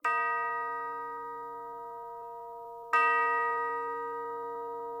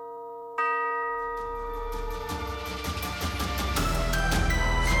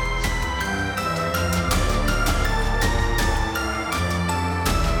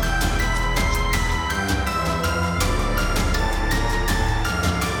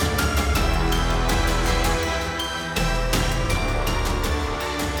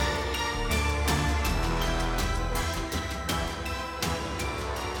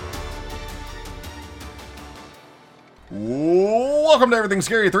Welcome to Everything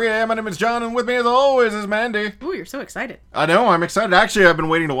Scary 3 AM. My name is John, and with me as always is Mandy. Ooh, you're so excited. I know, I'm excited. Actually, I've been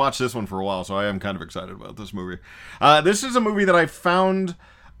waiting to watch this one for a while, so I am kind of excited about this movie. This is a movie that I found,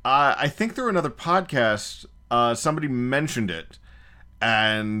 I think through another podcast, somebody mentioned it,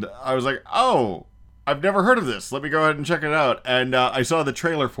 and I was like, oh, I've never heard of this. Let me go ahead and check it out. And I saw the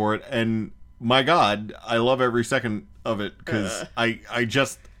trailer for it, and my God, I love every second of it, because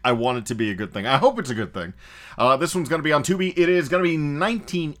I want it to be a good thing. I hope it's a good thing. This one's going to be on Tubi. It is going to be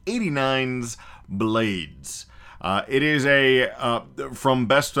 1989's Blades. It is from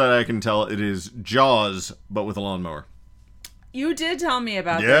best that I can tell, it is Jaws, but with a lawnmower. You did tell me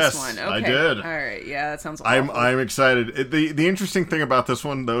about Yes, this one. Okay. I did. All right. Yeah, that sounds awful. I'm excited. The interesting thing about this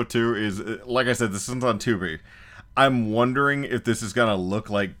one, though, too, is, like I said, this is on Tubi. I'm wondering if this is going to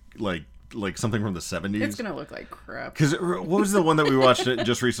look like something from the 70s. It's going to look like crap. Because what was the one that we watched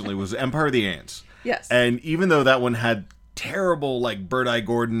just recently? Was Empire of the Ants. Yes. And even though that one had terrible, like, Bird-Eye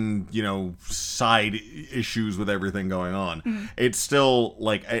Gordon, side issues with everything going on, it's still,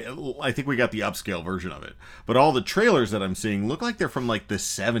 like, I think we got the upscale version of it. But all the trailers that I'm seeing look like they're from, like, the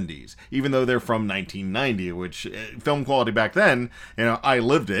 70s, even though they're from 1990, which film quality back then, I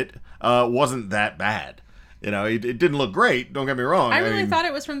lived it, wasn't that bad. It didn't look great, don't get me wrong. I really thought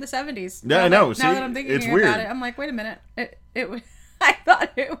it was from the 70s. Yeah, I know. Now that I'm thinking it's about weird. it, I'm like, wait a minute. It was... I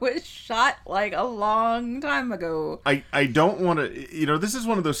thought it was shot like a long time ago. I don't want to... this is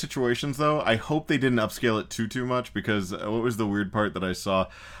one of those situations, though. I hope they didn't upscale it too much, because what was the weird part that I saw?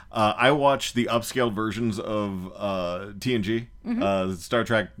 I watched the upscaled versions of TNG, Star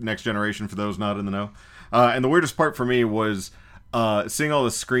Trek Next Generation, for those not in the know. And the weirdest part for me was seeing all the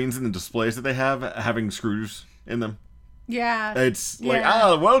screens and the displays that they have having screws in them. Yeah. It's like,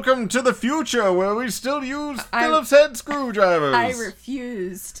 welcome to the future where we still use Phillips head screwdrivers. I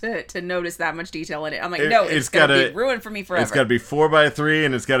refuse to notice that much detail in it. I'm like, no, it's going to be ruined for me forever. It's got to be 4:3,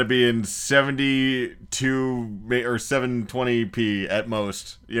 and it's got to be in 72 or 720p at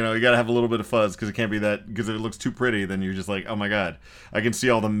most. You got to have a little bit of fuzz, because it can't be that, because if it looks too pretty, then you're just like, oh my God, I can see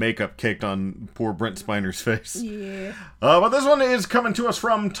all the makeup caked on poor Brent Spiner's face. Yeah. But this one is coming to us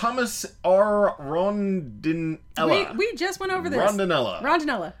from Thomas R. Rondinella. We just went over this.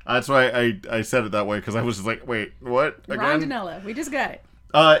 Rondinella. That's why I said it that way, because I was just like, wait, what? Again? Rondinella. We just got it.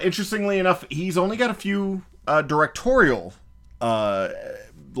 Interestingly enough, he's only got a few directorial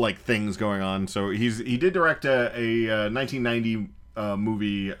things going on. So he did direct a 1990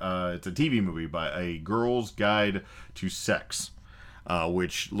 movie. It's a TV movie by A Girl's Guide to Sex,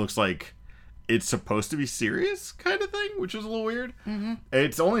 which looks like it's supposed to be serious kind of thing, which is a little weird. Mm-hmm.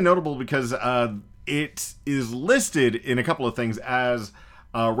 It's only notable because it is listed in a couple of things as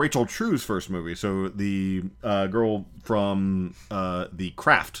Rachel True's first movie. So the girl from The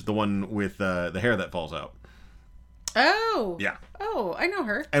Craft, the one with the hair that falls out. Oh. Yeah. Oh, I know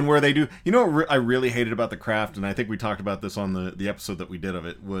her. And where they do... what I really hated about The Craft, and I think we talked about this on the episode that we did of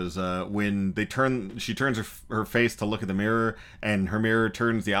it, was when she turns her face to look at the mirror, and her mirror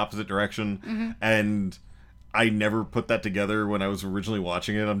turns the opposite direction, and... I never put that together when I was originally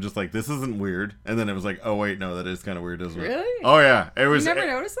watching it. I'm just like, this isn't weird. And then it was like, oh, wait, no, that is kind of weird, isn't it? Really? Oh, yeah. It was. You never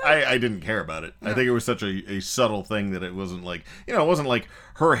noticed that? I didn't care about it. No. I think it was such a subtle thing that it wasn't like, it wasn't like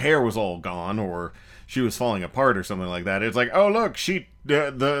her hair was all gone or she was falling apart or something like that. It's like, oh, look,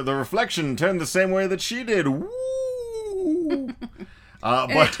 the reflection turned the same way that she did. Woo!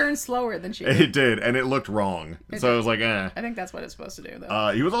 But it turned slower than she did. It did, and it looked wrong. So I was like, eh. I think that's what it's supposed to do,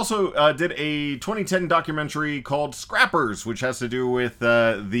 though. He was also did a 2010 documentary called Scrappers, which has to do with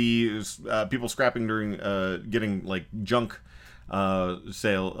the people scrapping during getting like junk not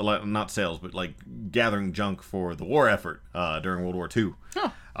sales, but like gathering junk for the war effort during World War II.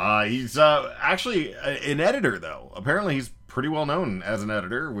 Oh. He's actually an editor, though. Apparently, he's pretty well known as an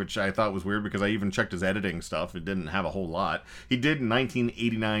editor, which I thought was weird because I even checked his editing stuff. It didn't have a whole lot. He did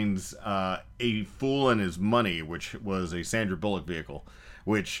 1989's A Fool and His Money, which was a Sandra Bullock vehicle.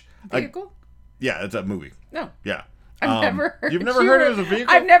 Vehicle? Yeah, it's a movie. No. Yeah. I've never heard. You've never heard it as a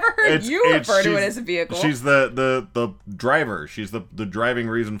vehicle? I've never heard you refer to it as a vehicle. She's the driver. She's the driving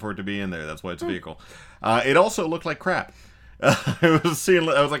reason for it to be in there. That's why it's a vehicle. It also looked like crap. I was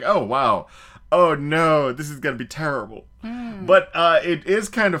like, oh wow, oh no, this is gonna be terrible. But it is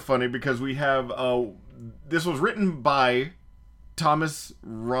kind of funny because we have this was written by Thomas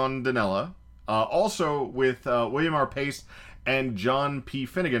Rondinella, also with William R. Pace and John P.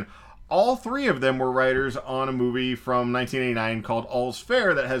 Finnegan. All three of them were writers on a movie from 1989 called All's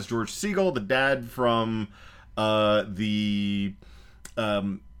Fair that has George Segal, the dad from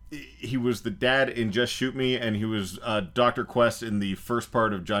he was the dad in Just Shoot Me, and he was Dr. Quest in the first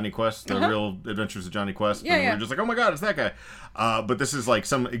part of Johnny Quest, The Real Adventures of Johnny Quest. Yeah, and we were just like, oh my god, it's that guy. But this is like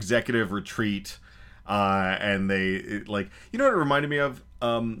some executive retreat, and like, you know what it reminded me of?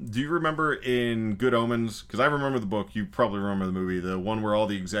 Do you remember in Good Omens? Because I remember the book. You probably remember the movie. The one where all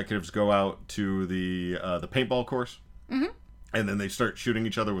the executives go out to the paintball course. Mm-hmm. And then they start shooting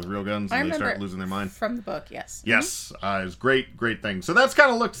each other with real guns, and they start losing their mind. From the book, yes. Yes, it's great thing. So that's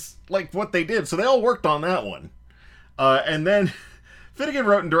kind of looks like what they did. So they all worked on that one. And then Finnegan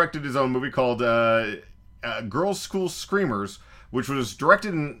wrote and directed his own movie called Girls' School Screamers, which was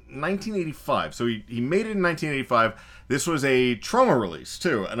directed in 1985. So he made it in 1985. This was a Troma release,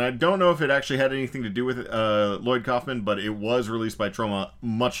 too. And I don't know if it actually had anything to do with Lloyd Kaufman, but it was released by Troma,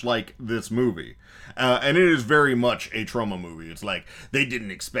 much like this movie. And it is very much a Troma movie. It's like, they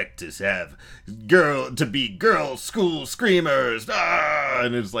didn't expect us to be girls' school screamers.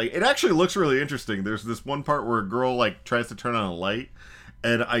 And it's like, it actually looks really interesting. There's this one part where a girl, like, tries to turn on a light,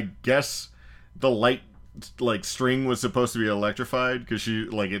 and I guess the light, like, string was supposed to be electrified, because she,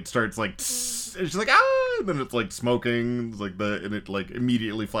 like, it starts, like, tss, and she's like, and then it's, like, smoking, it's like and it, like,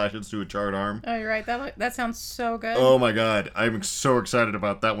 immediately flashes to a charred arm. Oh, you're right. That sounds so good. Oh my god, I'm so excited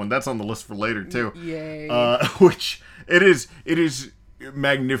about that one. That's on the list for later, too. Yay. Which, it is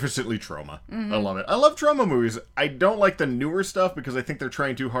magnificently Troma. Mm-hmm. I love it. I love Troma movies. I don't like the newer stuff, because I think they're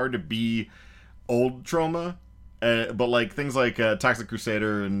trying too hard to be old Troma. But like things like Toxic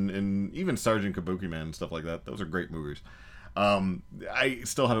Crusader and even Sergeant Kabuki Man and stuff like that, those are great movies. I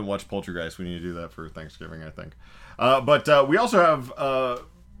still haven't watched Poltergeist. We need to do that for Thanksgiving, I think. But we also have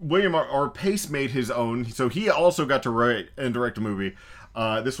William R. Pace made his own, so he also got to write and direct a movie.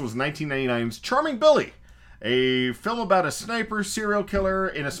 This was 1999's Charming Billy, a film about a sniper serial killer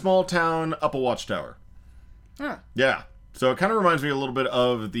in a small town up a watchtower. Huh. Yeah, so it kind of reminds me a little bit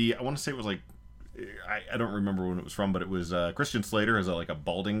of I want to say it was like, I don't remember when it was from, but it was Christian Slater as a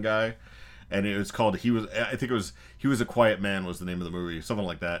balding guy, and it was called He Was a Quiet Man was the name of the movie, something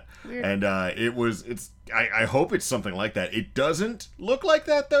like that. Weird. And I hope it's something like that. It doesn't look like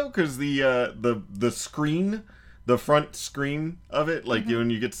that though, because the screen, the front screen of it, like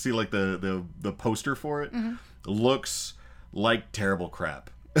when you get to see like the poster for it, looks like terrible crap.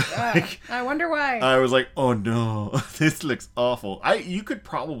 I wonder why. I was like, oh no, this looks awful. You could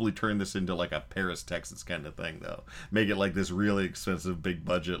probably turn this into like a Paris, Texas kind of thing, though. Make it like this really expensive, big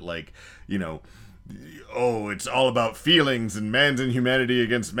budget, like, it's all about feelings and man's inhumanity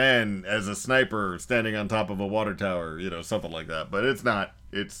against man as a sniper standing on top of a water tower, something like that. But it's not.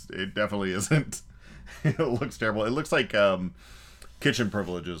 It definitely isn't. It looks terrible. It looks like Kitchen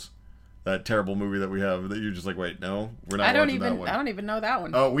Privileges. That terrible movie that we have that you're just like, wait, no, we're not watching that one. I don't even know that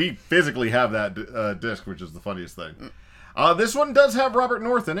one. Oh, we physically have that disc, which is the funniest thing. This one does have Robert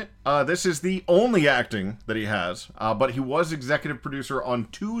North in it. This is the only acting that he has, but he was executive producer on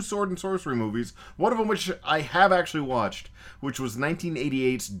 2 sword and sorcery movies, one of them which I have actually watched, which was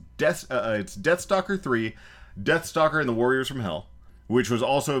 1988's Deathstalker 3, Deathstalker and the Warriors from Hell, which was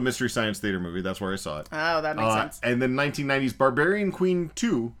also a Mystery Science Theater movie. That's where I saw it. Oh, that makes sense. And then 1990's Barbarian Queen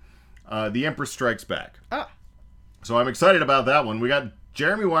 2, The Empress Strikes Back. Oh. So I'm excited about that one. We got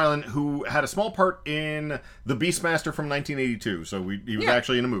Jeremy Weiland, who had a small part in The Beastmaster from 1982. So he was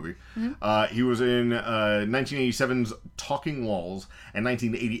actually in a movie. Mm-hmm. He was in 1987's Talking Walls and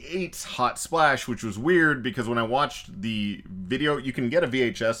 1988's Hot Splash, which was weird because when I watched the video, you can get a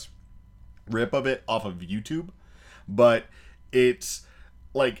VHS rip of it off of YouTube, but it's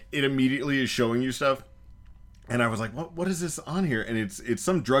like it immediately is showing you stuff. And I was like, what is this on here? And it's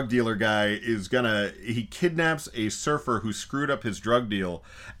some drug dealer guy he kidnaps a surfer who screwed up his drug deal,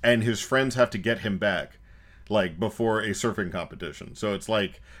 and his friends have to get him back, like, before a surfing competition. So it's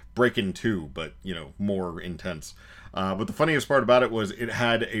like Breakin' 2, but, more intense. But the funniest part about it was it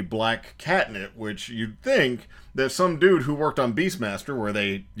had a black cat in it, which you'd think that some dude who worked on Beastmaster, where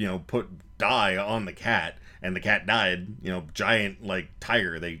they, put dye on the cat, and the cat died, giant, like,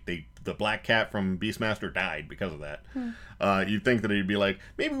 tiger, the black cat from Beastmaster died because of that. You'd think that he'd be like,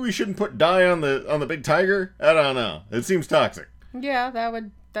 maybe we shouldn't put dye on the big tiger? I don't know. It seems toxic. Yeah,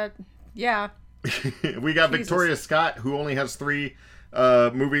 yeah. We got Jesus. Victoria Scott, who only has 3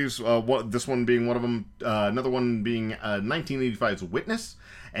 movies. This one being one of them. Another one being 1985's Witness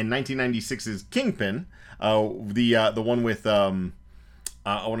and 1996's Kingpin. The one with I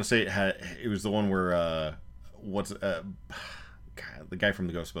want to say it was the one where the guy from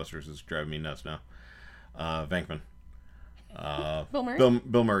the Ghostbusters is driving me nuts now. Venkman. Bill Murray?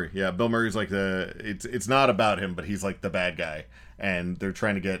 Bill Murray. Yeah, Bill Murray's like it's not about him, but he's like the bad guy. And they're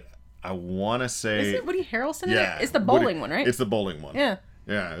trying to get, I want to say... Is it Woody Harrelson? Yeah. It's the bowling one, right? It's the bowling one. Yeah.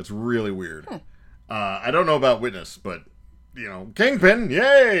 Yeah, it's really weird. I don't know about Witness, but Kingpin,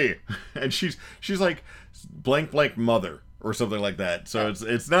 yay! And she's like blank blank mother or something like that. So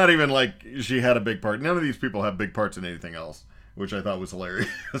it's not even like she had a big part. None of these people have big parts in anything else, which I thought was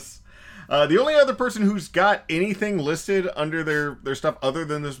hilarious. The only other person who's got anything listed under their stuff other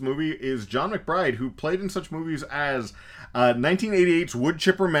than this movie is John McBride, who played in such movies as 1988's Wood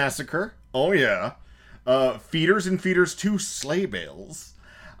Chipper Massacre. Oh yeah. Feeders and Feeders 2 Sleigh Bells.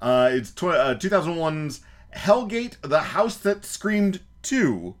 It's 2001's Hellgate, The House That Screamed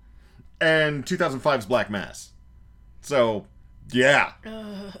 2, and 2005's Black Mass. So, yeah.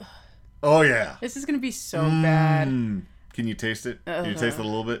 Oh, yeah. This is going to be so bad. Can you taste it? Can you taste it a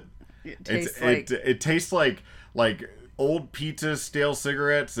little bit? It tastes it tastes like old pizza, stale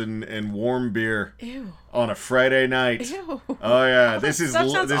cigarettes, and warm beer. Ew. On a Friday night. Ew. Oh, yeah. This This is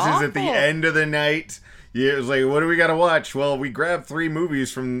awful. at the end of the night. Yeah, it was like, what do we got to watch? Well, we grabbed 3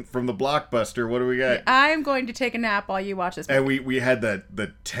 movies from the Blockbuster. What do we got? I'm going to take a nap while you watch this movie. And we had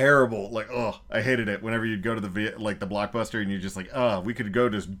the terrible, I hated it whenever you'd go to the Blockbuster and you're just like, we could go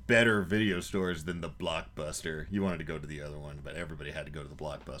to better video stores than the Blockbuster. You wanted to go to the other one, but everybody had to go to the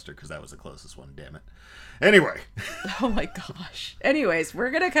Blockbuster because that was the closest one, damn it. Anyway. Oh my gosh. Anyways,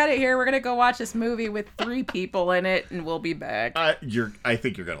 we're going to cut it here. We're going to go watch this movie with 3 people in it, and we'll be back. I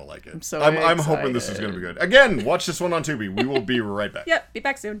think you're going to like it. I'm hoping this is going to be good. Again, watch this one on Tubi. We will be right back. Yep, be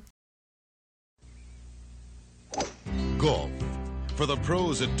back soon. Golf. For the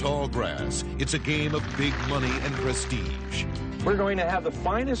pros at Tall Grass, it's a game of big money and prestige. We're going to have the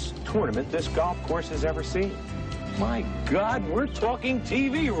finest tournament this golf course has ever seen. My God, we're talking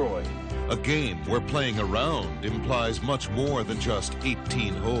TV, Roy. A game where playing around implies much more than just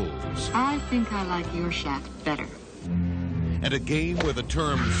 18 holes. I think I like your shaft better. And a game where the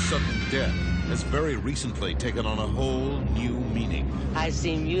term sudden death has very recently taken on a whole new meaning. I've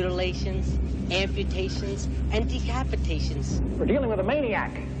seen mutilations, amputations, and decapitations. We're dealing with a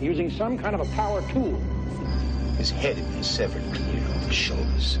maniac using some kind of a power tool. His head had been severed clear off his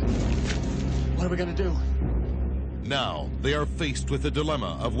shoulders. What are we going to do? Now, they are faced with the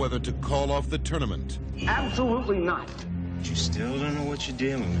dilemma of whether to call off the tournament. Absolutely not. But you still don't know what you're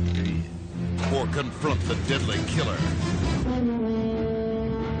dealing with, do you? Or confront the deadly killer.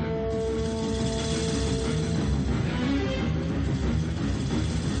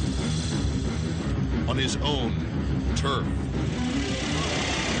 On his own turf.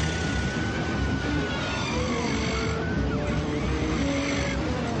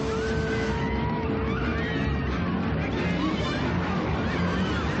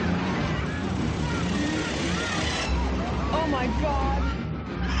 Oh my God.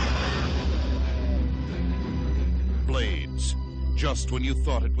 Blades. Just when you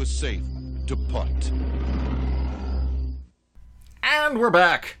thought it was safe to putt. And we're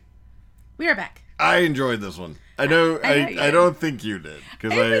back. We are back. I enjoyed this one. I know. I don't think you did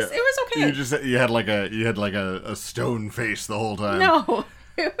because It was okay. You had like a stone face the whole time. No,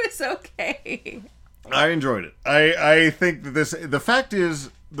 it was okay. I enjoyed it. I think that the fact is,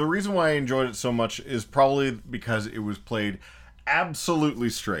 the reason why I enjoyed it so much is probably because it was played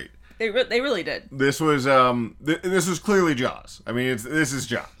absolutely straight. They really did. This was this was clearly Jaws. I mean, this is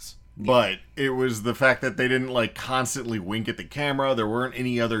Jaws. But it was the fact that they didn't constantly wink at the camera. There weren't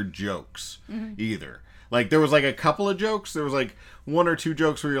any other jokes either. There was a couple of jokes. There was 1 or 2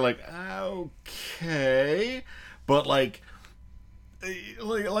 jokes where you're like, okay, but like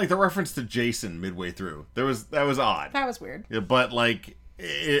the reference to Jason midway through, that was odd. That was weird. Yeah, but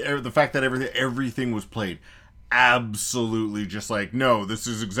the fact that everything was played absolutely just no, this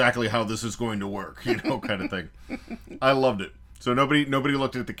is exactly how this is going to work, kind of thing. I loved it. So nobody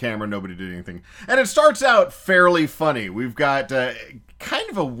looked at the camera, nobody did anything. And it starts out fairly funny. We've got kind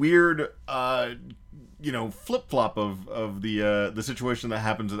of a weird flip-flop of the situation that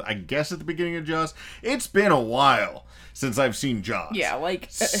happens, I guess, at the beginning of Jaws. It's been a while since I've seen Jaws. Yeah,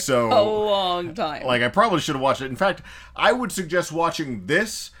 so a long time. I probably should have watched it. In fact, I would suggest watching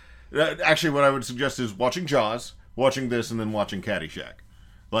this. Actually, what I would suggest is watching Jaws, watching this, and then watching Caddyshack.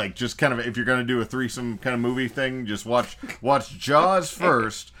 Just kind of, if you're going to do a threesome kind of movie thing, just watch Jaws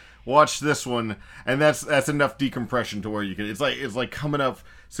first, watch this one, and that's enough decompression to where you can. It's like coming up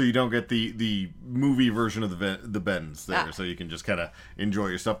so you don't get the movie version of the bends there, so you can just kind of enjoy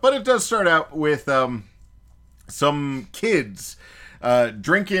yourself. But it does start out with some kids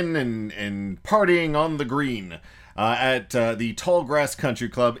drinking and partying on the green at the Tall Grass Country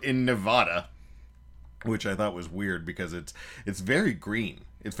Club in Nevada, which I thought was weird because it's very green.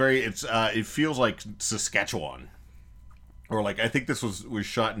 It feels like Saskatchewan, or I think this was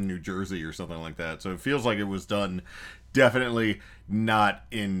shot in New Jersey or something like that. So it feels like it was done definitely not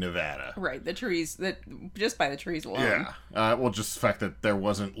in Nevada. Right, the trees, that just by the trees alone. Yeah. Well, just the fact that there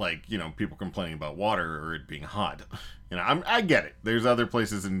wasn't, like, you know, people complaining about water or it being hot. You know, I get it. There's other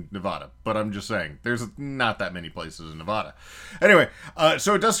places in Nevada, but I'm just saying, there's not that many places in Nevada. Anyway,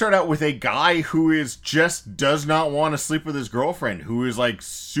 so it does start out with a guy who does not want to sleep with his girlfriend, who is, like,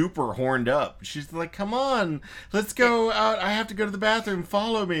 super horned up. She's like, come on, let's go out. I have to go to the bathroom.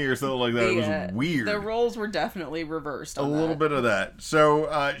 Follow me, or something like that. It was weird. The roles were definitely reversed on a little bit of that.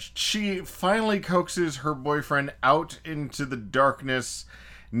 So she finally coaxes her boyfriend out into the darkness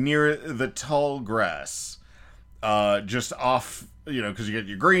near the tall grass. Just off, you know, because you got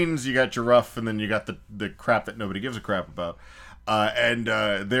your greens, you got your rough, and then you got the crap that nobody gives a crap about. And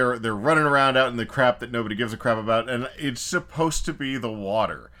they're running around out in the crap that nobody gives a crap about, and it's supposed to be the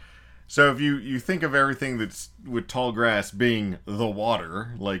water. So if you think of everything that's with tall grass being the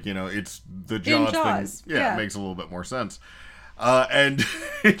water, like, you know, it's the Jaws thing. Yeah, it makes a little bit more sense. And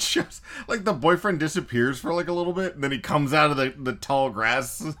it's just like the boyfriend disappears for like a little bit, and then he comes out of the tall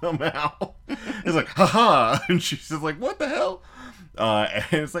grass somehow. He's like, haha, and she's just like, what the hell? And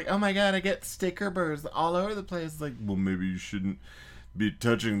it's like, oh my god, I get sticker burrs all over the place. Like, well, maybe you shouldn't be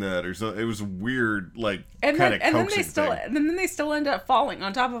touching that, or so. It was weird, like, kind of coaxing thing. And then they still end up falling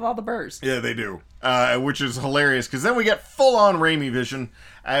on top of all the burrs. Yeah, they do, which is hilarious, because then we get full on Raimi vision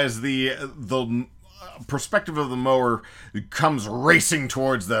as the perspective of the mower comes racing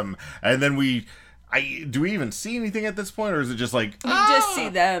towards them, and then do we even see anything at this point, or is it just like we just see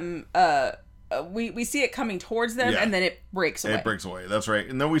them? We see it coming towards them, and then it breaks away. It breaks away. That's right.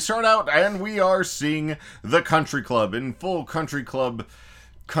 And then we start out, and we are seeing the country club in full country clubbiness.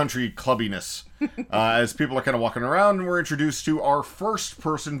 As people are kind of walking around, and we're introduced to our first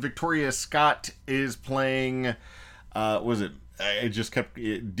person. Victoria Scott is playing. Was it?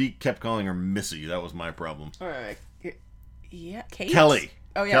 Deke kept calling her Missy. That was my problem. Yeah, Kate? Kelly.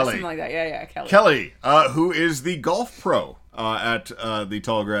 Oh, yeah, something like that. Yeah, Kelly. Kelly, who is the golf pro at the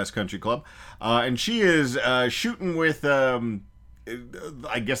Tallgrass Country Club. And she is shooting with,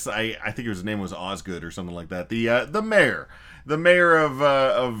 I guess, I think his name was Osgood or something like that. The mayor. The mayor of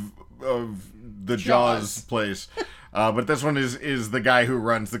the Jaws place. But this one is the guy who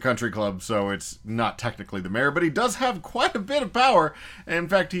runs the country club, so it's not technically the mayor, but he does have quite a bit of power. In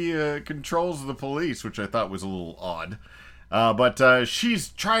fact, he controls the police, which I thought was a little odd. But she's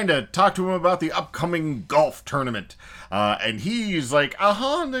trying to talk to him about the upcoming golf tournament. And he's like,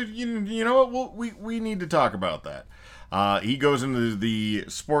 you know what, we need to talk about that. He goes into the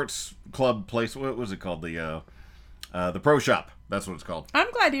sports club place. What was it called? The pro shop. That's what it's called.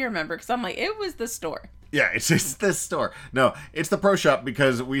 I'm glad you remember, because I'm like, it was the store. Yeah, it's this store. No, it's the pro shop,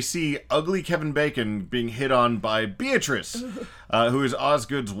 because we see ugly Kevin Bacon being hit on by Beatrice, who is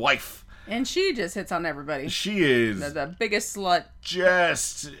Osgood's wife. And she just hits on everybody. She is the biggest slut. She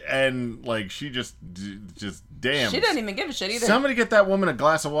just damn. She doesn't even give a shit either. Somebody get that woman a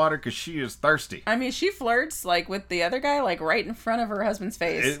glass of water, because she is thirsty. I mean, she flirts like with the other guy, like right in front of her husband's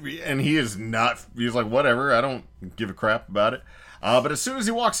face. And he is not. He's like, whatever. I don't give a crap about it. But as soon as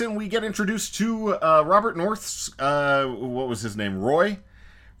he walks in, we get introduced to Robert North's, what was his name? Roy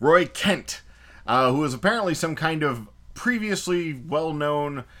Kent, who is apparently some kind of previously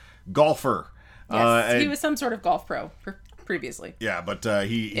well-known golfer. Yes, he was some sort of golf pro previously. Yeah, but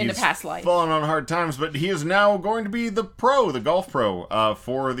he's in a past life fallen on hard times, but he is now going to be the golf pro,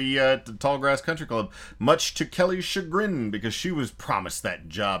 for the Tallgrass Country Club, much to Kelly's chagrin, because she was promised that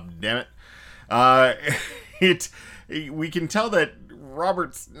job, damn it. We can tell that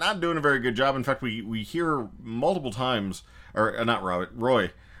Robert's not doing a very good job. In fact, we hear multiple times, or not Robert,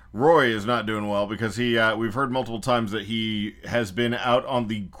 Roy. Roy is not doing well, because we've heard multiple times that he has been out on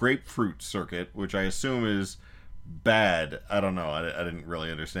the grapefruit circuit, which I assume is bad. I don't know. I didn't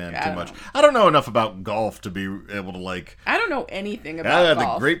really understand too much. I don't know enough about golf to be able to, like... I don't know anything about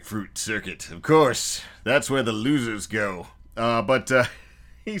golf. The grapefruit circuit, of course. That's where the losers go. But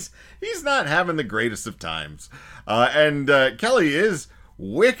he's not having the greatest of times. And Kelly is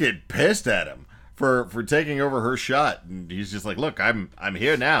wicked pissed at him for taking over her shot. And he's just like, look, I'm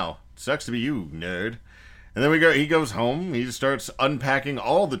here now. Sucks to be you, nerd. And then he goes home. He starts unpacking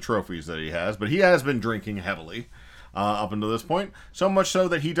all the trophies that he has, but he has been drinking heavily up until this point. So much so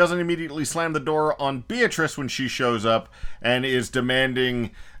that he doesn't immediately slam the door on Beatrice when she shows up and is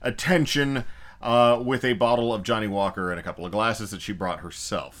demanding attention with a bottle of Johnny Walker and a couple of glasses that she brought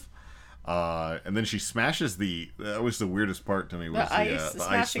herself. And then she smashes that was the weirdest part to me, was the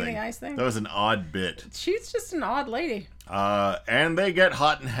ice thing. The ice thing. That was an odd bit. She's just an odd lady. And they get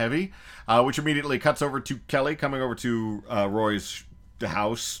hot and heavy, which immediately cuts over to Kelly coming over to Roy's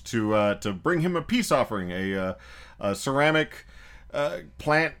house to bring him a peace offering, a ceramic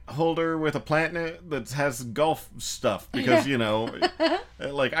plant holder with a plant in it that has golf stuff. Because, you know,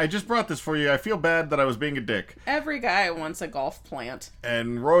 like, I just brought this for you. I feel bad that I was being a dick. Every guy wants a golf plant.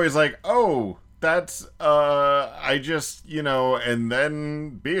 And Roy's like, oh, that's, I just, you know, and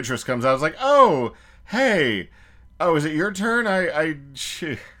then Beatrice comes out. I was like, oh, hey, oh, is it your turn?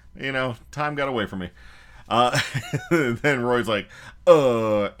 You know, time got away from me. Then Roy's like,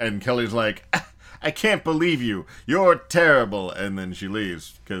 and Kelly's like, I can't believe you. You're terrible. And then she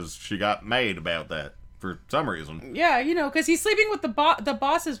leaves because she got mad about that for some reason. Yeah, you know, because he's sleeping with the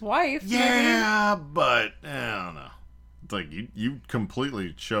boss's wife. Yeah, but I don't know. It's like you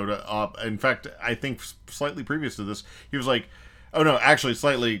completely showed up. In fact, I think slightly previous to this, he was like, oh no, actually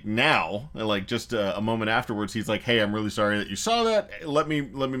slightly now, like just a moment afterwards, he's like, hey, I'm really sorry that you saw that. Let me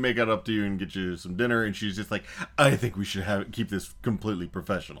make it up to you and get you some dinner. And she's just like, I think we should keep this completely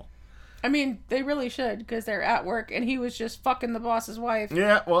professional. I mean, they really should, because they're at work, and he was just fucking the boss's wife.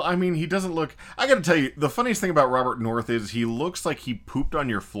 Yeah, well, I mean, he doesn't look... I gotta tell you, the funniest thing about Robert North is he looks like he pooped on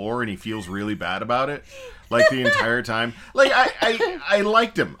your floor and he feels really bad about it, like, the entire time. Like, I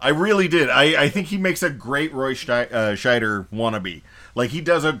liked him. I really did. I think he makes a great Roy Scheider wannabe. Like, he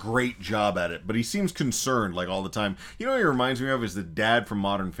does a great job at it, but he seems concerned, like, all the time. You know what he reminds me of is the dad from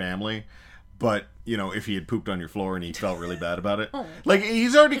Modern Family. But, you know, if he had pooped on your floor and he felt really bad about it. Like,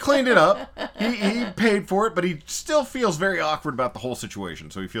 he's already cleaned it up. He paid for it, but he still feels very awkward about the whole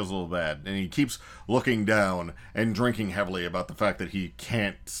situation. So he feels a little bad. And he keeps looking down and drinking heavily about the fact that he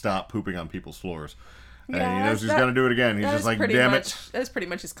can't stop pooping on people's floors. And he knows he's going to do it again. He's just like, damn it. That's pretty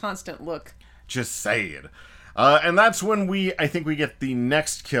much his constant look. Just say it. And that's when I think we get the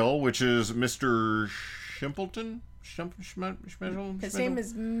next kill, which is Mr. Shimpleton? His name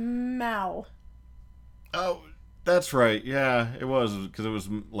is Mal. Oh, that's right. Yeah, it was, because it was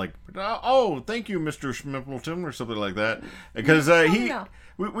like, oh, thank you, Mr. Schmimpleton, or something like that. Because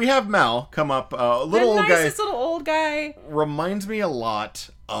we have Mal come up, a little old guy. Nicest little old guy. Reminds me a lot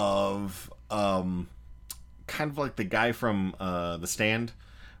of kind of like the guy from The Stand,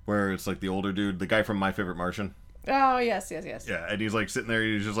 where it's like the older dude, the guy from My Favorite Martian. Oh, yes. Yeah, and he's like sitting there,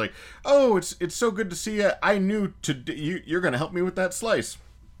 he's just like, oh, it's so good to see you. I knew you're going to help me with that slice.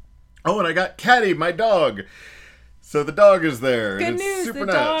 Oh, and I got Caddy, my dog. So the dog is there. Good news, the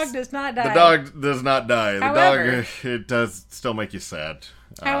dog does not die. The dog does not die. However, the dog, it does still make you sad.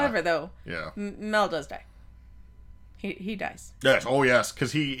 However, though, yeah, Mel does die. He dies. Yes, oh yes,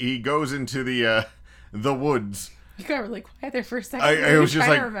 because he goes into the woods. You got really quiet there for a second. I was just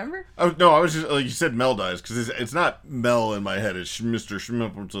like, remember? Oh no, I was just like, you said Mel dies because it's not Mel in my head. It's Mr.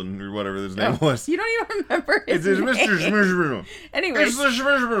 Schmimpleton or whatever his name was. You don't even remember his name. It's Mr. Schmimpleton. Anyway,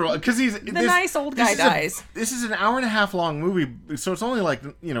 because the nice old guy dies. This is an hour-and-a-half long movie, so it's only like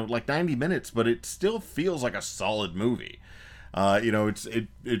 90 minutes, but it still feels like a solid movie.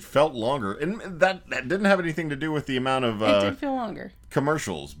 It felt longer, and that didn't have anything to do with the amount of it did feel longer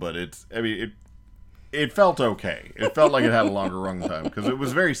commercials, but it felt okay. It felt like it had a longer run time because it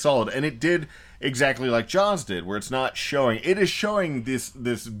was very solid, and it did exactly like Jaws did, where it's not showing. It is showing this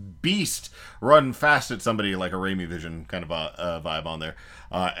beast run fast at somebody like a Raimi Vision kind of a vibe on there,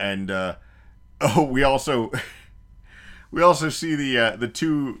 we also see the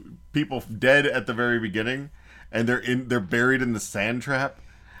two people dead at the very beginning, and they're buried in the sand trap.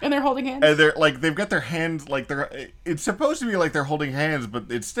 And they're holding hands? And they're like, they've got their hands, like it's supposed to be like they're holding hands, but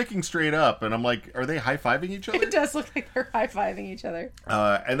it's sticking straight up. And I'm like, are they high-fiving each other? It does look like they're high-fiving each other.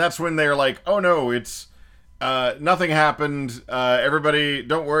 And that's when they're like, oh no, it's, nothing happened. Everybody,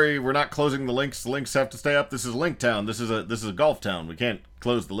 don't worry, we're not closing the links. The links have to stay up. This is Link Town. This is a golf town. We can't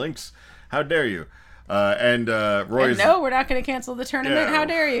close the links. How dare you? Roy's... No, we're not going to cancel the tournament. How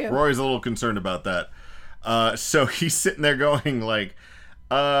dare you? Roy's a little concerned about that. So he's sitting there going like,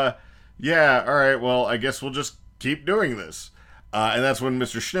 yeah, all right, well, I guess we'll just keep doing this. And that's when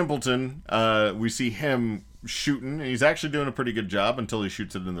Mr. Schnimpleton, we see him shooting, and he's actually doing a pretty good job until he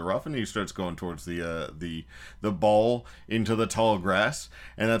shoots it in the rough, and he starts going towards the ball into the tall grass.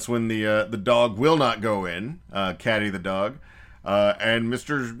 And that's when the dog will not go in, Caddy the dog. And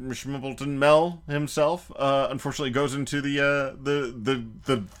Mr. Schnimpleton Mel himself, unfortunately goes into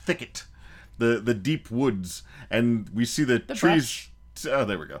the thicket, the deep woods, and we see the trees... Brush. Oh,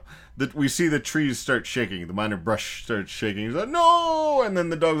 there we go. We see the trees start shaking. The minor brush starts shaking. He's like, no! And then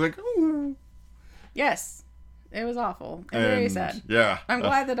the dog's like, ooh. Yes. It was awful. And very sad. Yeah. I'm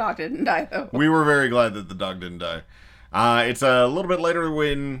glad the dog didn't die, though. We were very glad that the dog didn't die. It's a little bit later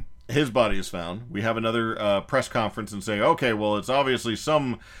when his body is found. We have another press conference and say, okay, well, it's obviously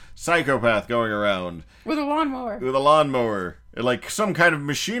some psychopath going around. With a lawnmower. like some kind of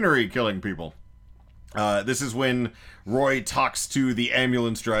machinery killing people. This is when Roy talks to the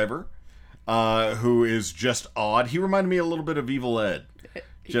ambulance driver, who is just odd. He reminded me a little bit of Evil Ed.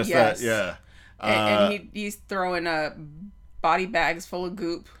 Just Yes. that, yeah. And he's throwing body bags full of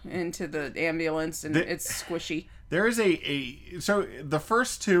goop into the ambulance, and it's squishy. There is so the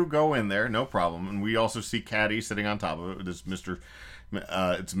first two go in there, no problem, and we also see Caddy sitting on top of it. This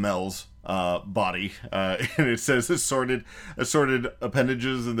it's Mel's body, and it says assorted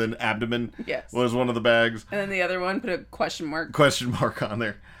appendages, and then abdomen was one of the bags, and then the other one put a question mark on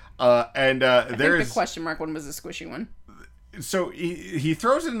there, and I think the question mark one was the squishy one. So he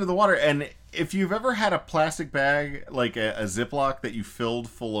throws it into the water, and if you've ever had a plastic bag, like a Ziploc that you filled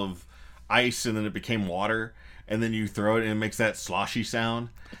full of ice and then it became water, and then you throw it and it makes that sloshy sound,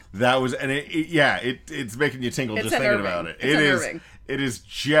 that was, and it's making you tingle just thinking about it. It is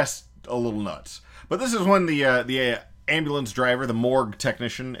just a little nuts. But this is when the ambulance driver, the morgue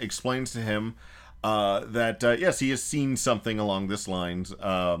technician, explains to him that yes, he has seen something along this lines,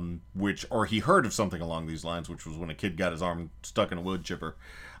 or he heard of something along these lines, which was when a kid got his arm stuck in a wood chipper.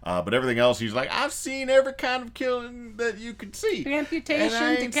 But everything else, he's like, I've seen every kind of killing that you could see.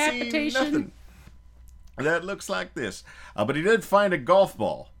 Amputation, decapitation. That looks like this. But he did find a golf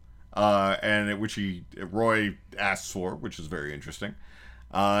ball, which Roy asks for, which is very interesting.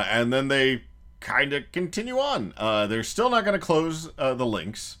 And then they kind of continue on. They're still not going to close the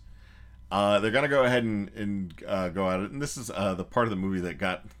links. They're going to go ahead and go at it. And this is the part of the movie that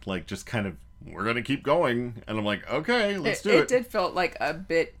got, like, just kind of, we're going to keep going. And I'm like, okay, let's do it. It did feel like a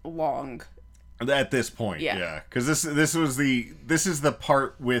bit long. At this point, yeah. Because this is the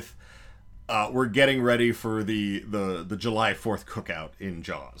part with, we're getting ready for the July 4th cookout in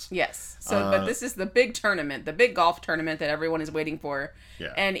Jaws. Yes. So, but this is the big tournament, the big golf tournament that everyone is waiting for.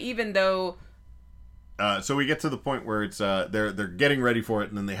 Yeah. And even though... so we get to the point where it's they're getting ready for it,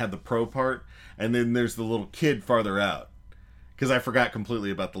 and then they have the pro part, and then there's the little kid farther out. Because I forgot completely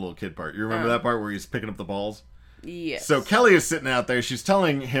about the little kid part. You remember that part where he's picking up the balls? Yes. So Kelly is sitting out there. She's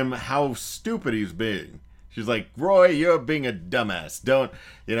telling him how stupid he's being. She's like, Roy, you're being a dumbass.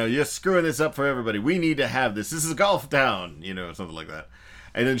 You're screwing this up for everybody. We need to have this. This is Golf Town, something like that.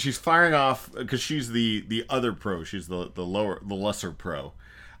 And then she's firing off, because she's the other pro. She's the lesser pro.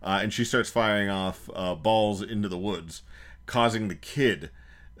 And she starts firing off balls into the woods, causing the kid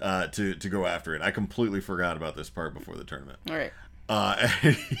to go after it. I completely forgot about this part before the tournament. All right.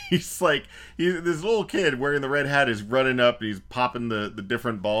 And he's like, this little kid wearing the red hat is running up, and he's popping the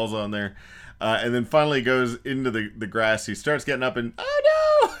different balls on there. And then finally goes into the grass. He starts getting up, and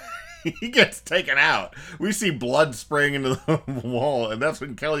oh no! He gets taken out. We see blood spraying into the wall, and that's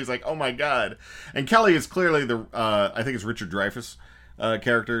when Kelly's like, oh my god. And Kelly is clearly I think it's Richard Dreyfuss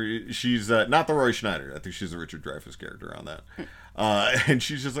character. She's not the Roy Schneider. I think she's the Richard Dreyfuss character on that. And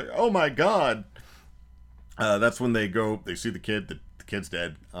she's just like, oh my god. That's when they see the kid. The kid's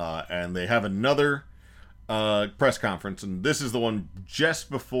dead. And they have another press conference, and this is the one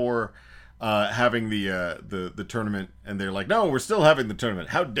just before having the tournament, and they're like, no, we're still having the tournament.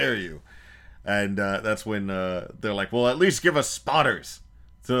 How dare you? And that's when they're like, well, at least give us spotters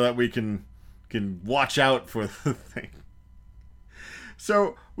so that we can watch out for the thing.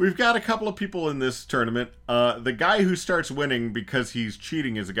 So we've got a couple of people in this tournament. The guy who starts winning because he's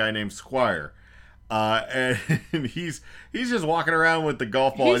cheating is a guy named Squire. And he's just walking around with the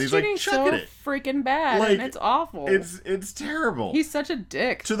golf ball, and he's like chucking it freaking bad, and it's awful. It's terrible. He's such a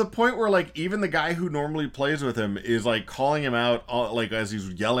dick, to the point where, like, even the guy who normally plays with him is like calling him out, like, as he's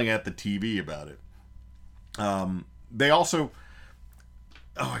yelling at the TV about it. They also,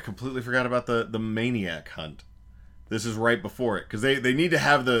 I completely forgot about the maniac hunt. This is right before it, because they need to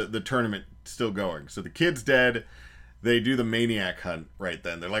have the tournament still going. So the kid's dead. They do the maniac hunt right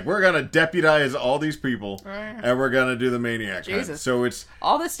then. They're like, we're going to deputize all these people, and we're going to do the maniac hunt. So it's...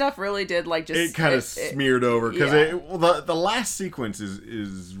 all this stuff really did, like, just... It kind of smeared over, because the last sequence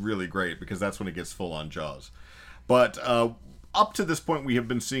is really great, because that's when it gets full on Jaws. But up to this point, we have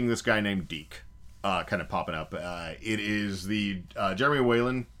been seeing this guy named Deke kind of popping up. It is the Jeremy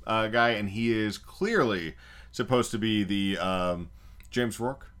Whalen guy, and he is clearly supposed to be the James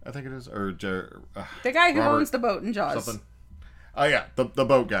Rourke, I think it is, or the guy who owns the boat in Jaws. Something. Oh yeah, the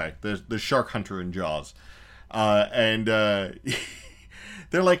boat guy, the shark hunter in Jaws, and they're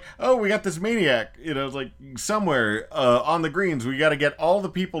like, oh, we got this maniac, like somewhere on the greens. We got to get all the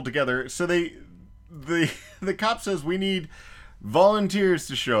people together. So the cop says we need volunteers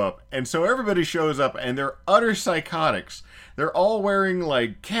to show up. And so everybody shows up, and they're utter psychotics. They're all wearing,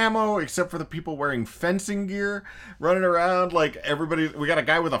 like, camo, except for the people wearing fencing gear, running around like everybody. We got a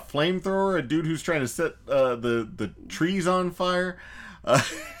guy with a flamethrower, a dude who's trying to set the trees on fire.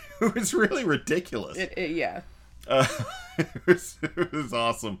 It was really ridiculous. Yeah. It was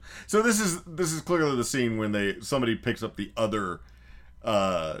awesome. So this is clearly the scene when somebody picks up the other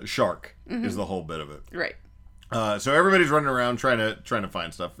shark. Is the whole bit of it. Right. So everybody's running around trying to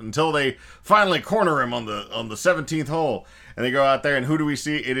find stuff until they finally corner him on the 17th hole, and they go out there, and who do we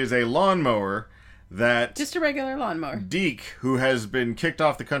see? It is a lawnmower that just a regular lawnmower. Deke, who has been kicked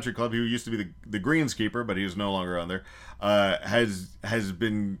off the country club, who used to be the greenskeeper, but he is no longer on there,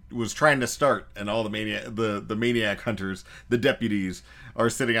 was trying to start, and all the maniac hunters, the deputies, are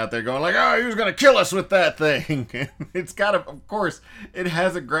sitting out there going like, "Oh, he was gonna kill us with that thing." It's got of course, it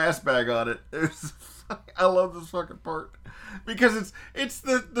has a grass bag on it. I love this fucking part because it's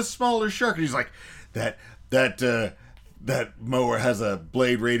the smaller shark, and he's like, that mower has a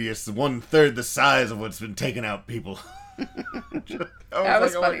blade radius 1/3 the size of what's been taking out people. I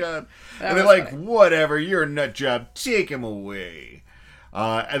was like, oh my god. And they're like, whatever, you're a nut job, take him away.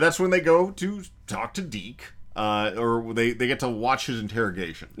 And that's when they go to talk to Deke, or they get to watch his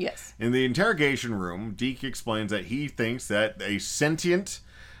interrogation. Yes. In the interrogation room, Deke explains that he thinks that a sentient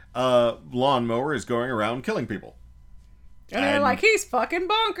lawnmower is going around killing people. And they're like, he's fucking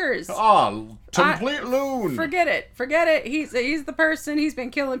bonkers. Oh, complete loon. Forget it. He's the person. He's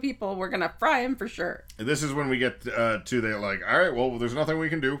been killing people. We're gonna fry him for sure. And this is when we get to they're like, all right, well, there's nothing we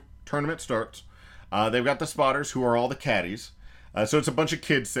can do. Tournament starts. They've got the spotters, who are all the caddies. So it's a bunch of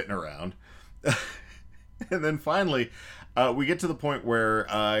kids sitting around. And then finally, we get to the point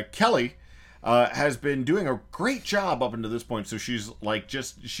where Kelly has been doing a great job up until this point. So she's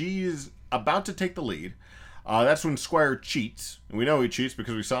about to take the lead. That's when Squire cheats. And we know he cheats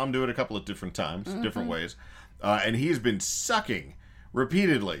because we saw him do it a couple of different times, different ways. And he's been sucking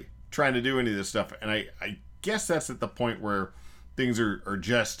repeatedly trying to do any of this stuff. And I guess that's at the point where things are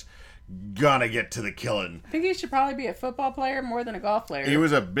just gonna get to the killing. I think he should probably be a football player more than a golf player. He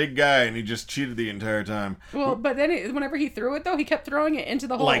was a big guy, and he just cheated the entire time. Well, but then whenever he threw it, though, he kept throwing it into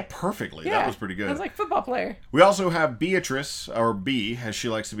the hole. Like, perfectly. Yeah, that was pretty good. I was like, football player. We also have Beatrice, or B, as she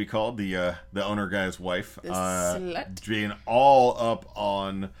likes to be called, the owner guy's wife. Slut. Being all up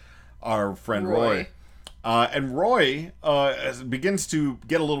on our friend Roy. And Roy begins to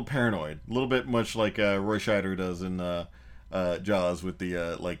get a little paranoid. A little bit much like Roy Scheider does in Jaws, with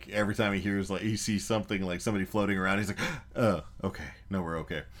the like every time he hears, like, he sees something like somebody floating around, he's like, oh, okay, no, we're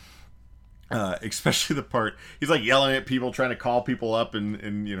okay. Especially the part he's like yelling at people, trying to call people up,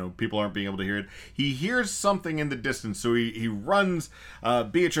 and you know, people aren't being able to hear it. He hears something in the distance, so he runs.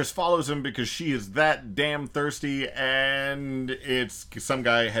 Beatrice follows him because she is that damn thirsty, and it's some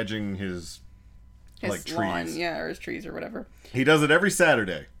guy hedging his like lawn, trees, or his trees or whatever. He does it every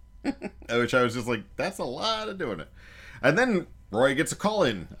Saturday, which I was just like, that's a lot of doing it. And then Roy gets a call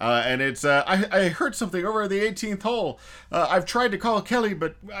in, and it's, I heard something over the 18th hole. I've tried to call Kelly,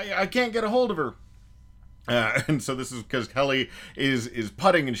 but I can't get a hold of her. And so this is because Kelly is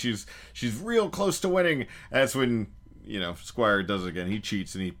putting, and she's real close to winning. That's when, you know, Squire does it again. He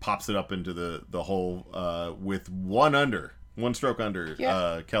cheats, and he pops it up into the hole with one stroke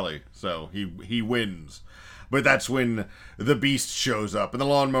under Kelly. So he wins. But that's when the beast shows up, and the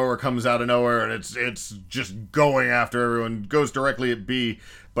lawnmower comes out of nowhere, and it's just going after everyone, goes directly at B,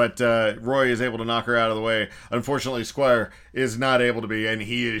 but Roy is able to knock her out of the way. Unfortunately, Squire is not able to be, and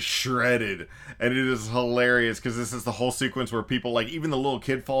he is shredded. And it is hilarious, because this is the whole sequence where people, like, even the little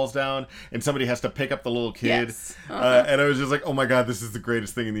kid falls down, and somebody has to pick up the little kid. Yes. And I was just like, oh my god, this is the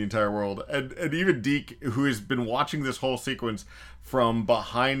greatest thing in the entire world. And even Deke, who has been watching this whole sequence from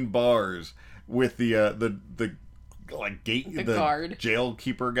behind bars, with the like gate, the guard, jail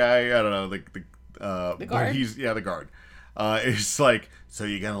keeper guy. I don't know, the guard. The guard. It's like, so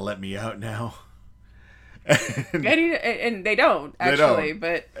you're gonna let me out now? and they don't actually,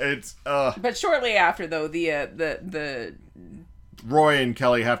 but it's but shortly after, though, the Roy and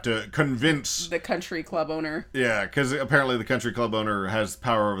Kelly have to convince the country club owner. Yeah, because apparently the country club owner has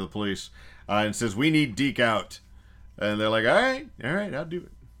power over the police, and says, we need Deke out, and they're like, all right, I'll do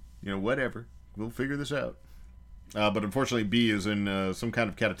it. You know, whatever. We'll figure this out. But unfortunately, B is in some kind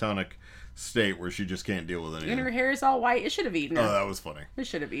of catatonic state where she just can't deal with anything. And her hair is all white. It should have eaten her. Oh, that was funny. It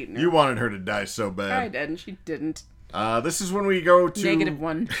should have eaten her. You wanted her to die so bad. I did, and she didn't. This is when we go to...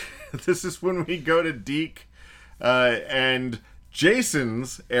 -1. This is when we go to Deke and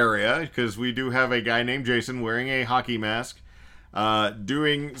Jason's area, because we do have a guy named Jason wearing a hockey mask.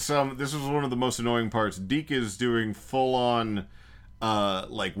 doing some. This was one of the most annoying parts. Deke is doing full on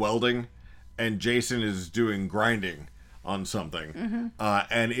like welding, and Jason is doing grinding on something,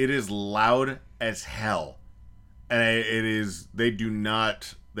 and it is loud as hell. And it is. They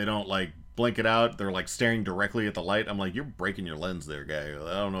don't like blink it out. They're like staring directly at the light. I'm like, you're breaking your lens there, guy.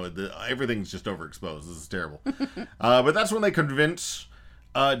 I don't know. Everything's just overexposed. This is terrible. But that's when they convince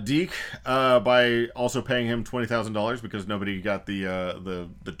Deke by also paying him $20,000 because nobody got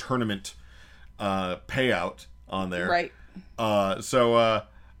the tournament payout on there. Right. So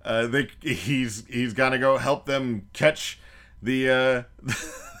he's gonna go help them catch the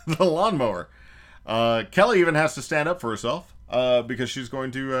the lawnmower. Kelly even has to stand up for herself. Because she's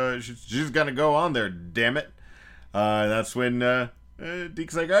going to, she's gonna go on there, damn it. That's when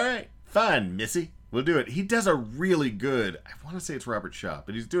Deke's like, all right, fine, Missy, we'll do it. He does a really good, I want to say it's Robert Shaw,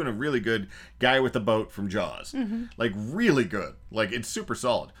 but he's doing a really good Guy with the Boat from Jaws. Like, really good. Like, it's super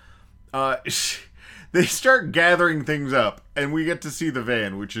solid. They start gathering things up, and we get to see the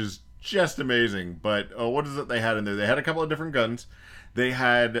van, which is just amazing. But what is it they had in there? They had a couple of different guns. They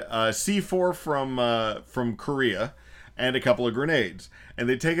had C4 from Korea, and a couple of grenades. And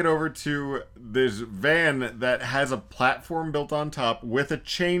they take it over to this van that has a platform built on top with a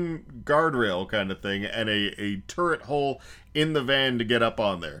chain guardrail kind of thing and a turret hole in the van to get up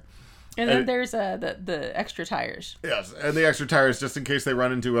on there. And then there's the extra tires. Yes, and the extra tires just in case they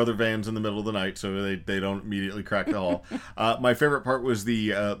run into other vans in the middle of the night so they don't immediately crack the hull. My favorite part was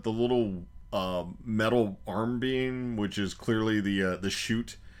the little metal arm beam, which is clearly the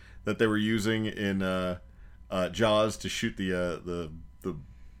chute that they were using in Jaws to shoot the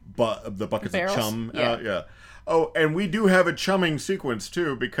buckets Barrels? of chum. Yeah. Yeah. Oh, and we do have a chumming sequence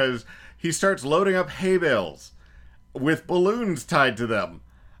too because he starts loading up hay bales with balloons tied to them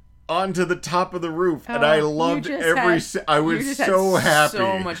onto the top of the roof, and I loved I was so happy.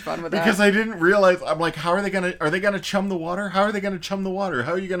 So much fun with that because I didn't realize. I'm like, how are they gonna chum the water? How are they gonna chum the water?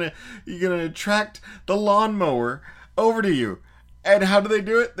 How are you gonna attract the lawnmower over to you? And how do they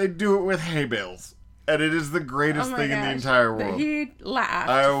do it? They do it with hay bales. And it is the greatest thing in the entire world. He laughed.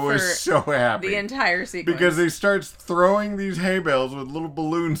 I was so happy. The entire sequence. Because he starts throwing these hay bales with little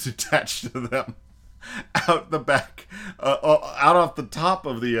balloons attached to them out the back, out off the top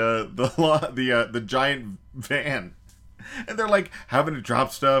of the giant van. And they're like having to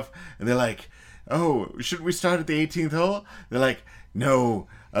drop stuff. And they're like, oh, shouldn't we start at the 18th hole? They're like, no,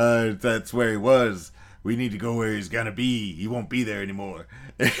 that's where he was. We need to go where he's gonna be. He won't be there anymore.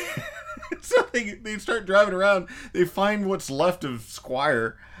 So they start driving around. They find what's left of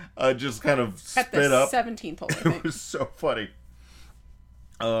Squire, just kind of spit up. At the 17th hole, I think. It was so funny.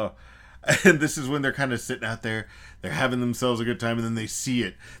 And this is when they're kind of sitting out there. They're having themselves a good time, and then they see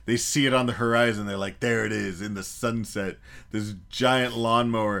it. They see it on the horizon. They're like, there it is in the sunset. This giant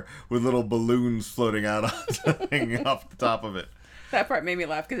lawnmower with little balloons floating out hanging off the top of it. That part made me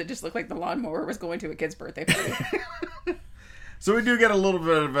laugh because it just looked like the lawnmower was going to a kid's birthday party. So we do get a little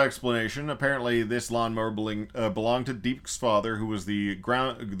bit of explanation. Apparently, this lawnmower belonged to Deke's father, who was the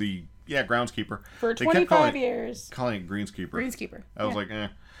groundskeeper. For 25 years. Calling it greenskeeper. Greenskeeper. I was like, eh.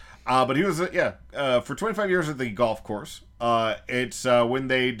 But he was, for 25 years at the golf course. It's when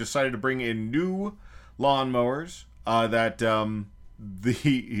they decided to bring in new lawnmowers that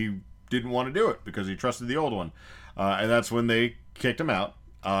he didn't want to do it because he trusted the old one. And that's when they kicked him out.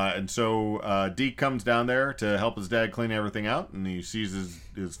 And so Deke comes down there to help his dad clean everything out, and he sees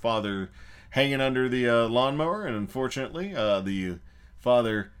his father hanging under the lawnmower, and unfortunately the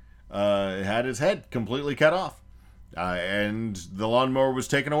father had his head completely cut off, and the lawnmower was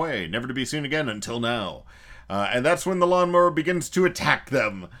taken away, never to be seen again until now. And that's when the lawnmower begins to attack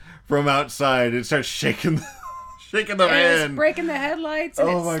them from outside. It starts shaking the van. It was breaking the headlights, and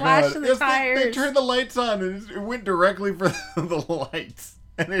oh it slashed the tires. They turned the lights on, and it went directly for the lights.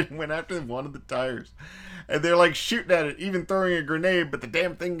 And it went after one of the tires. And they're like shooting at it, even throwing a grenade, but the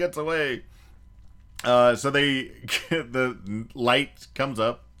damn thing gets away. So the light comes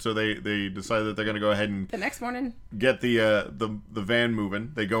up, so they decide that they're going to go ahead and the next morning get the van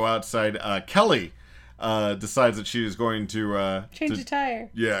moving. They go outside. Kelly decides that she is going to change the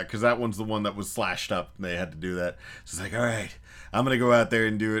tire. Yeah, because that one's the one that was slashed up, and they had to do that. She's like, all right, I'm going to go out there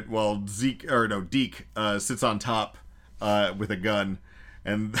and do it while Deke sits on top with a gun.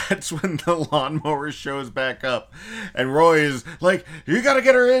 And that's when the lawnmower shows back up. And Roy is like, you gotta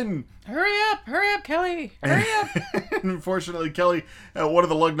get her in. Hurry up, Kelly. Hurry up. Unfortunately, Kelly, one of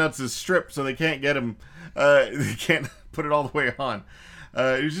the lug nuts is stripped, so they can't get him. They can't put it all the way on.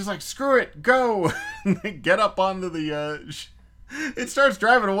 He's just like, screw it, go. And they get up onto the... it starts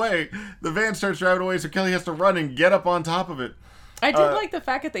driving away. The van starts driving away, so Kelly has to run and get up on top of it. I did like the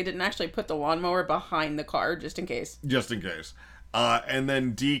fact that they didn't actually put the lawnmower behind the car, just in case. Just in case. And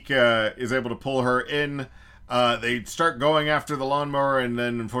then Deke is able to pull her in. They start going after the lawnmower, and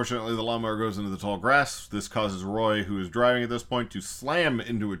then unfortunately the lawnmower goes into the tall grass. This causes Roy, who is driving at this point, to slam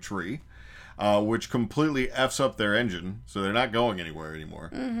into a tree, which completely Fs up their engine, so they're not going anywhere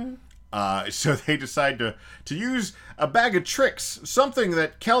anymore. So they decide to use a bag of tricks, something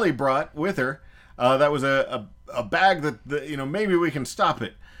that Kelly brought with her. That was a bag that, maybe we can stop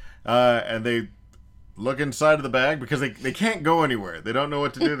it. And they look inside of the bag because they can't go anywhere. They don't know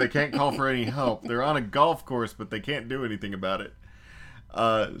what to do. They can't call for any help. They're on a golf course, but they can't do anything about it.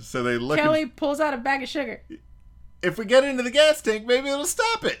 So they look. Kelly pulls out a bag of sugar. If we get into the gas tank, maybe it'll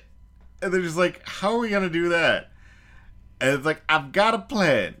stop it. And they're just like, how are we going to do that? And it's like, I've got a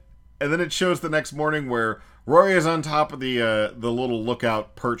plan. And then it shows the next morning where Roy is on top of the little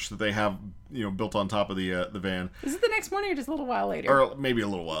lookout perch that they have, built on top of the van. Is it the next morning or just a little while later? Or maybe a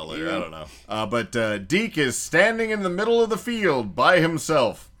little while later, I don't know. But Deke is standing in the middle of the field by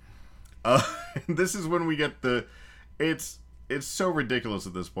himself. This is when we get it's so ridiculous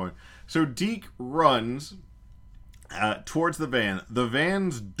at this point. So Deke runs towards the van. The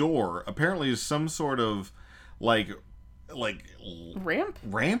van's door apparently is some sort of like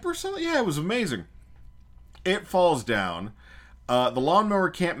ramp or something. Yeah, it was amazing. It falls down. The lawnmower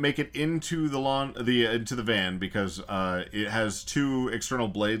can't make it into the van because it has two external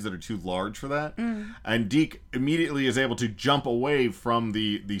blades that are too large for that. And Deke immediately is able to jump away from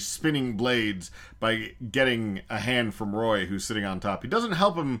the spinning blades by getting a hand from Roy, who's sitting on top. He doesn't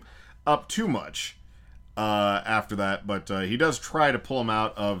help him up too much after that, but he does try to pull him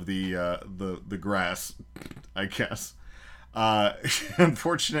out of the grass, I guess.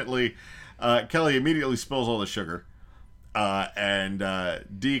 Unfortunately, Kelly immediately spills all the sugar. And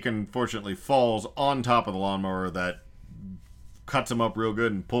Deke unfortunately falls on top of the lawnmower that cuts him up real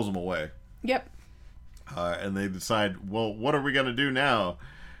good and pulls him away. Yep. And they decide, well, what are we going to do now?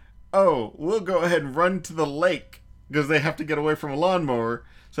 Oh, we'll go ahead and run to the lake because they have to get away from a lawnmower.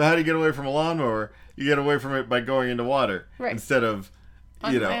 So how do you get away from a lawnmower? You get away from it by going into water instead of,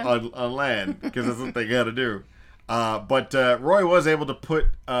 on land because that's what they got to do. But Roy was able to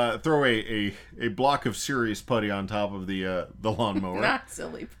throw a block of serious putty on top of the lawnmower. Not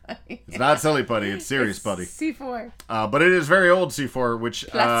silly putty. It's not silly putty. It's serious putty. C4. But it is very old C4, which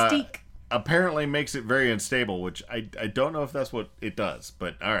apparently makes it very unstable. Which I don't know if that's what it does,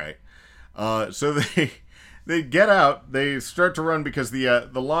 but all right. So they get out. They start to run because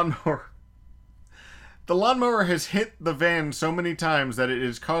the lawnmower has hit the van so many times that it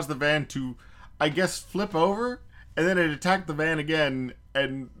has caused the van to, I guess, flip over. And then it attacked the van again,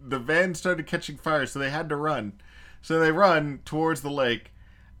 and the van started catching fire, so they had to run. So they run towards the lake,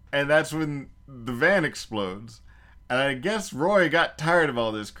 and that's when the van explodes. And I guess Roy got tired of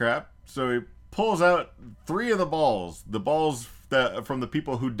all this crap, so he pulls out 3 of the balls from the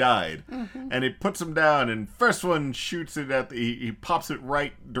people who died, and he puts them down, and first one shoots it he pops it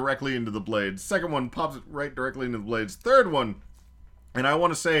right directly into the blades. Second one pops it right directly into the blades. Third one, and I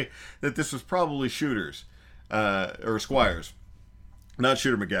want to say that this was probably Shooters. Or Squires. Not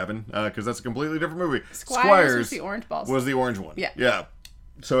Shooter McGavin, because that's a completely different movie. Squires was the orange balls. Was the orange one. Yeah.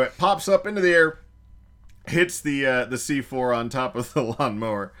 So it pops up into the air, hits the C4 on top of the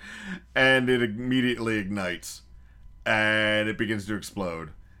lawnmower, and it immediately ignites. And it begins to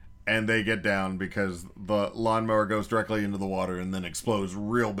explode. And they get down because the lawnmower goes directly into the water and then explodes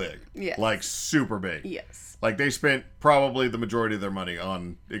real big. Yes. Like super big. Yes. Like they spent probably the majority of their money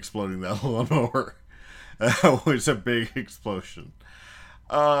on exploding that lawnmower. That was a big explosion.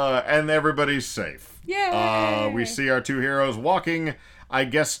 And everybody's safe. Yay! We see our 2 heroes walking, I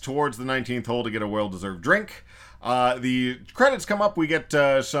guess, towards the 19th hole to get a well-deserved drink. The credits come up. We get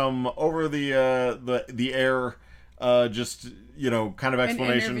some over the air, kind of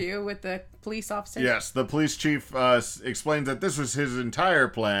explanation. An interview with the police officer. Yes, the police chief explains that this was his entire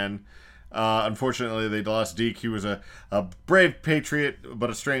plan. Unfortunately, they lost Deke. He was a brave patriot, but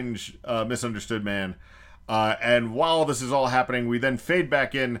a strange, misunderstood man. And while this is all happening, we then fade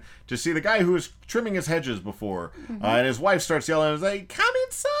back in to see the guy who was trimming his hedges before. And his wife starts yelling, and is like, "Come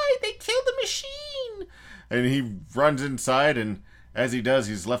inside! They killed the machine!" And he runs inside, and as he does,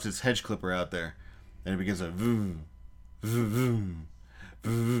 he's left his hedge clipper out there. And it begins to vroom, vroom,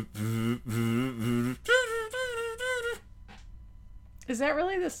 vroom, vroom, vroom. Is that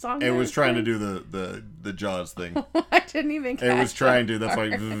really the song? It was trying to do the Jaws thing. I didn't even catch it. Was trying to. That's part.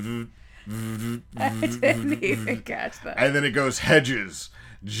 why. I didn't even catch that. And then it goes hedges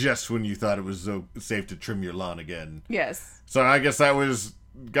just when you thought it was so safe to trim your lawn again. Yes. So I guess that was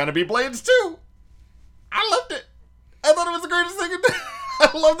gonna be Blades 2. I loved it. I thought it was a greatest thing.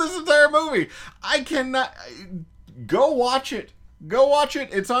 I love this entire movie. I cannot go watch it. Go watch it.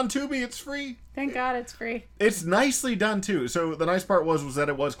 It's on Tubi. It's free. Thank God it's free. It's nicely done too. So the nice part was that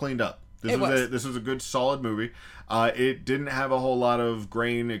it was cleaned up. This was a good solid movie. It didn't have a whole lot of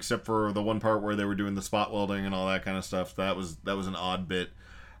grain except for the one part where they were doing the spot welding and all that kind of stuff. That was an odd bit.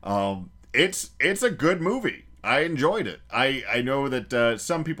 It's a good movie. I enjoyed it. I know that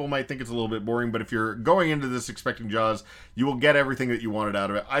some people might think it's a little bit boring, but if you're going into this expecting Jaws, you will get everything that you wanted out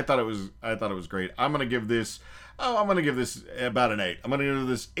of it. I thought it was great. I'm gonna give this about an 8. I'm gonna give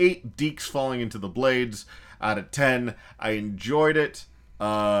this 8 deeks falling into the blades out of 10. I enjoyed it.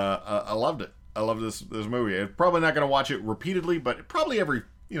 I loved it. I love this movie. I'm probably not gonna watch it repeatedly, but probably every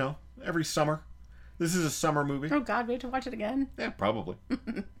summer. This is a summer movie. Oh God, we have to watch it again. Yeah, probably.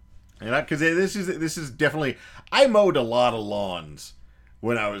 Because this is definitely. I mowed a lot of lawns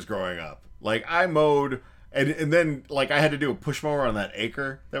when I was growing up. Like I mowed, and then like I had to do a push mower on that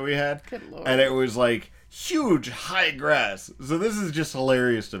acre that we had, Good Lord. and it was like huge high grass. So this is just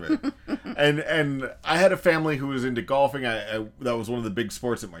hilarious to me. and I had a family who was into golfing. I that was one of the big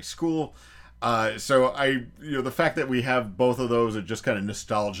sports at my school. So the fact that we have both of those, it just kind of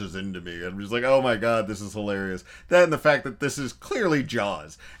nostalgias into me. I'm just like, oh my God, this is hilarious. That and the fact that this is clearly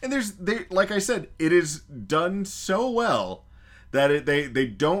Jaws. And like I said, it is done so well that they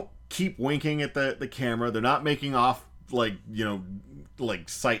don't keep winking at the camera. They're not making off like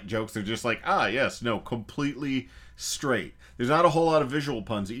sight jokes. They're just like, yes, no, completely straight. There's not a whole lot of visual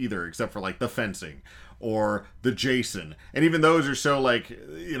puns either, except for like the fencing or the Jason, and even those are so like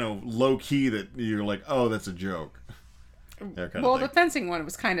low key that you're like, oh, that's a joke. Well, the fencing one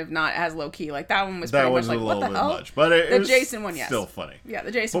was kind of not as low key. Like that one was pretty much like, what the hell? Much, but the Jason one, yes, still funny. Yeah, the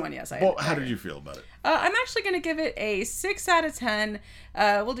Jason one, yes. How did you feel about it? I'm actually gonna give it a 6 out of 10.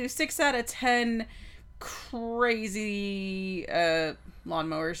 We'll do 6 out of 10. Crazy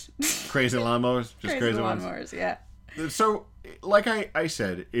lawnmowers. Crazy lawnmowers, just crazy lawnmowers. Yeah. So, like I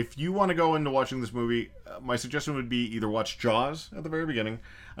said, if you want to go into watching this movie, my suggestion would be either watch Jaws at the very beginning.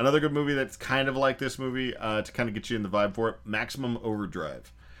 Another good movie that's kind of like this movie to kind of get you in the vibe for it, Maximum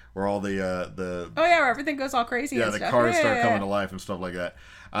Overdrive, where all the where everything goes all crazy. Yeah, and the stuff. cars start coming to life and stuff like that.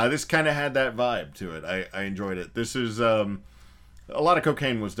 This kind of had that vibe to it. I enjoyed it. This is a lot of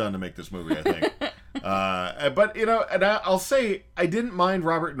cocaine was done to make this movie, I think. But and I'll say I didn't mind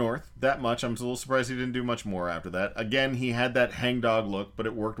Robert North that much. I'm a little surprised he didn't do much more after that. Again, he had that hangdog look, but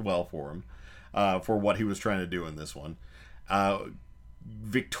it worked well for him for what he was trying to do in this one.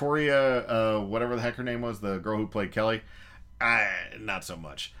 Victoria, whatever the heck her name was, the girl who played Kelly, not so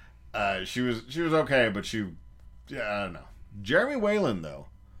much. She was okay, but I don't know. Jeremy Whalen though,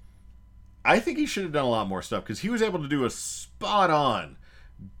 I think he should have done a lot more stuff because he was able to do a spot on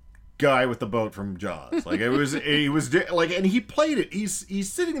guy with the boat from Jaws. Like he was like, and he played it.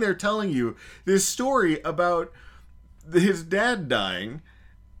 He's sitting there telling you this story about his dad dying,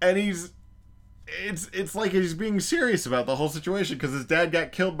 and it's like he's being serious about the whole situation because his dad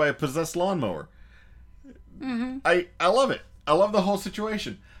got killed by a possessed lawnmower. Mm-hmm. I love it. I love the whole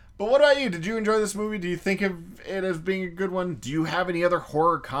situation. But what about you? Did you enjoy this movie? Do you think of it as being a good one? Do you have any other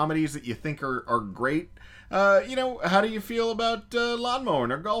horror comedies that you think are great? How do you feel about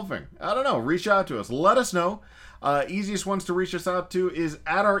lawnmowing or golfing? I don't know. Reach out to us. Let us know. Easiest ones to reach us out to is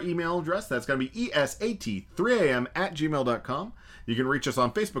at our email address. That's going to be esat3am@gmail.com. You can reach us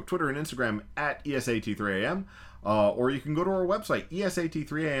on Facebook, Twitter, and Instagram at esat3am. Or you can go to our website,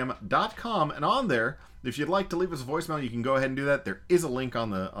 esat3am.com, and on there, if you'd like to leave us a voicemail, you can go ahead and do that. There is a link on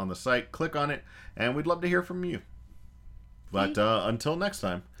the site. Click on it, and we'd love to hear from you. But until next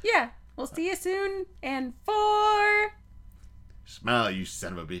time. Yeah, we'll see you soon. And Smile, you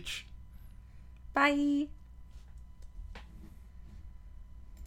son of a bitch. Bye.